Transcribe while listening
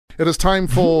It is time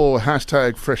for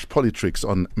hashtag Fresh Politricks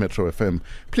on Metro FM.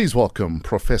 Please welcome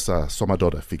Professor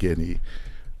Somadoda Fikeni.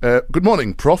 Good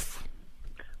morning, Prof.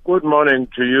 Good morning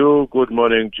to you, good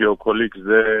morning to your colleagues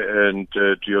there and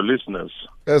to your listeners.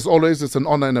 As always, it's an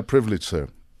honor and a privilege, sir.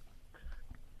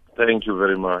 Thank you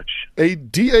very much. A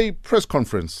DA press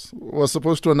conference was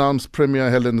supposed to announce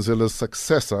Premier Helen Zille's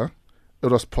successor.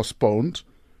 It was postponed.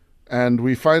 And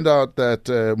we find out that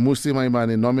Musi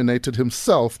Maimane nominated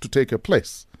himself to take her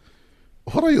place.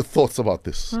 What are your thoughts about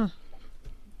this?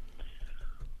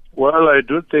 Well, I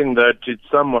do think that it's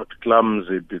somewhat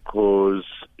clumsy because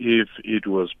if it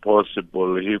was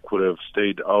possible, he could have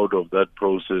stayed out of that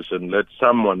process and let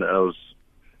someone else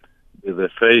be the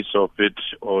face of it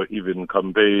or even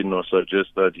campaign or suggest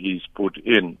that he's put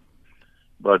in.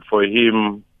 But for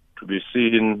him to be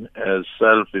seen as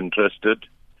self-interested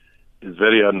is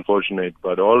very unfortunate,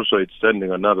 but also it's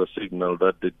sending another signal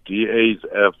that the DA's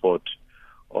effort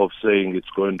of saying it's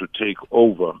going to take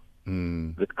over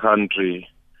the country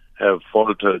have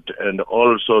faltered, and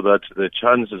also that the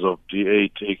chances of DA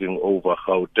taking over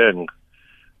Gauteng,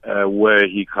 where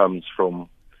he comes from,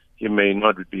 he may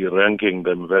not be ranking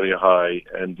them very high.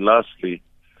 And lastly,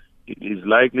 it is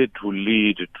likely to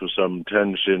lead to some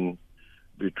tension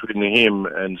between him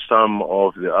and some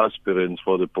of the aspirants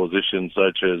for the position,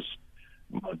 such as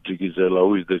Madikizela,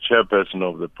 who is the chairperson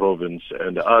of the province,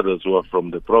 and others who are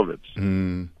from the province.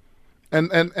 And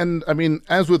I mean,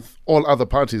 as with all other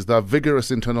parties, there are vigorous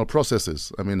internal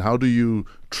processes. I mean, how do you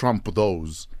trump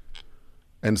those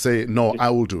and say, no, I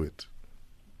will do it?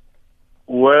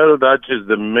 Well, that is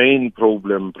the main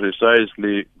problem,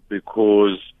 precisely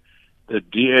because the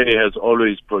DA has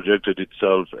always projected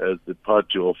itself as the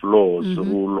party of laws, the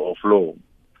rule of law.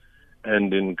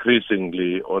 And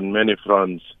increasingly, on many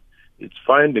fronts, it's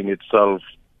finding itself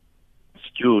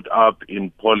skewed up in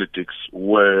politics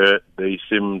where they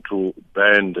seem to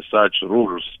bend such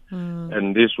rules.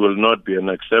 And this will not be an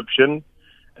exception.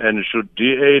 And should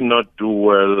DA not do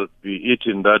well, be it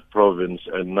in that province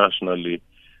and nationally,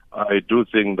 I do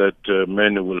think that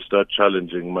many will start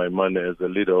challenging Maimane as the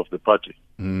leader of the party.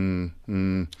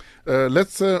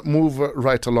 Let's move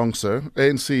right along, sir.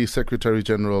 ANC Secretary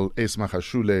General Ace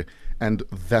Magashule and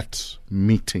that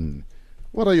meeting.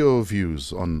 What are your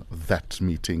views on that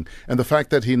meeting and the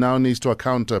fact that he now needs to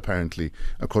account, apparently,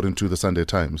 according to the Sunday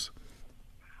Times?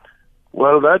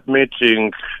 Well, that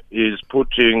meeting is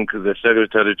putting the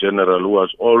Secretary General, who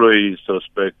was always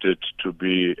suspected to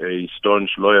be a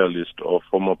staunch loyalist of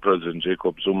former President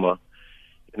Jacob Zuma,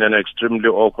 in an extremely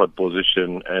awkward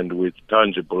position and with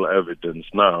tangible evidence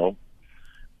now,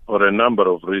 for a number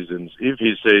of reasons. If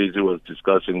he says he was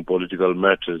discussing political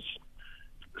matters,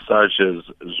 such as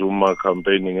Zuma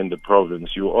campaigning in the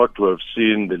province, you ought to have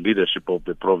seen the leadership of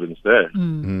the province there.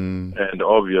 And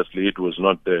obviously it was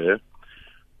not there.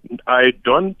 I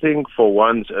don't think for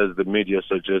once, as the media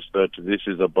suggests, that this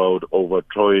is about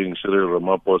overthrowing Cyril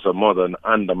Ramaphosa more than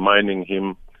undermining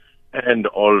him and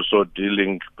also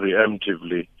dealing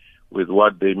preemptively with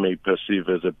what they may perceive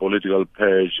as a political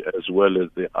purge, as well as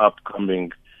the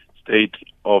upcoming state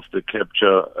of the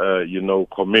capture,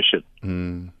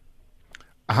 commission.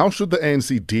 How should the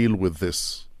ANC deal with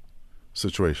this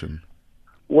situation?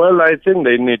 Well, I think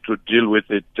they need to deal with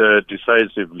it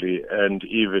decisively and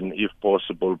even, if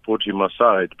possible, put him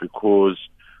aside, because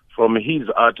from his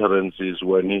utterances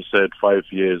when he said 5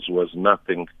 years was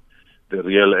nothing, the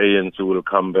real ANC will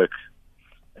come back,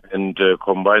 and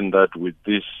combine that with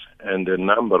this and a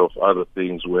number of other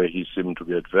things where he seemed to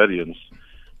be at variance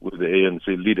with the ANC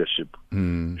leadership.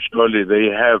 Surely they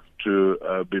have to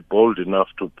be bold enough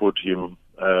to put him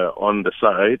on the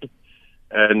side.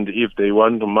 And if they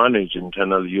want to manage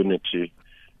internal unity,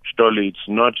 surely it's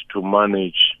not to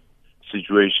manage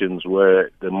situations where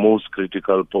the most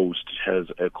critical post has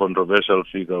a controversial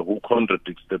figure who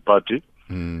contradicts the party.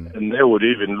 And they would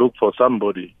even look for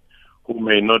somebody who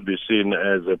may not be seen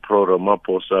as a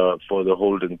pro-Ramaphosa for the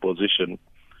holding position,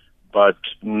 but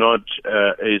not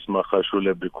Ace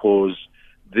Magashule, because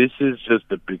this is just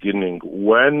the beginning.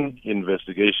 When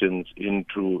investigations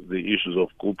into the issues of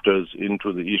Guptas,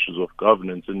 into the issues of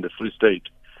governance in the Free State,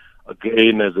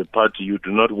 again, as a party, you do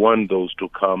not want those to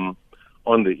come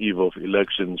on the eve of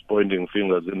elections, pointing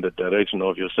fingers in the direction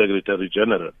of your Secretary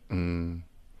General.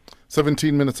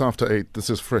 17 minutes after 8, this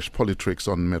is Fresh Politricks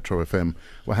on Metro FM.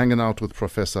 We're hanging out with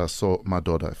Professor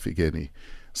Somadoda Fikeni.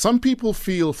 Some people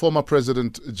feel former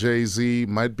President Jay-Z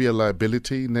might be a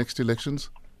liability next elections.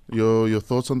 Your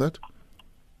thoughts on that?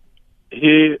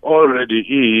 He already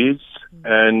is,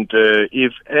 and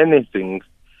if anything,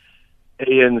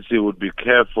 ANC would be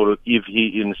careful if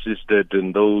he insisted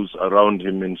and those around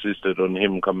him insisted on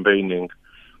him campaigning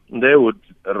they would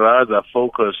rather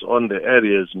focus on the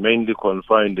areas mainly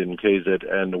confined in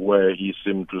KZN where he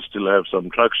seemed to still have some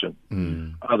traction.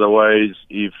 Otherwise,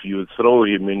 if you throw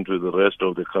him into the rest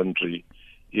of the country,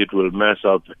 it will mess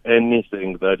up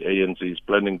anything that ANC is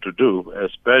planning to do,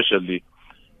 especially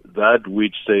that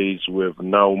which says we've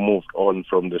now moved on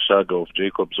from the shadow of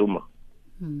Jacob Zuma.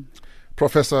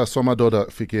 Professor Somadoda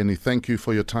Fikeni, thank you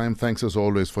for your time. Thanks as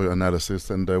always for your analysis,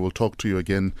 and we'll talk to you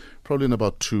again probably in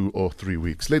about 2 or 3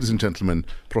 weeks. Ladies and gentlemen,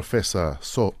 Professor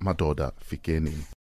Somadoda Fikeni.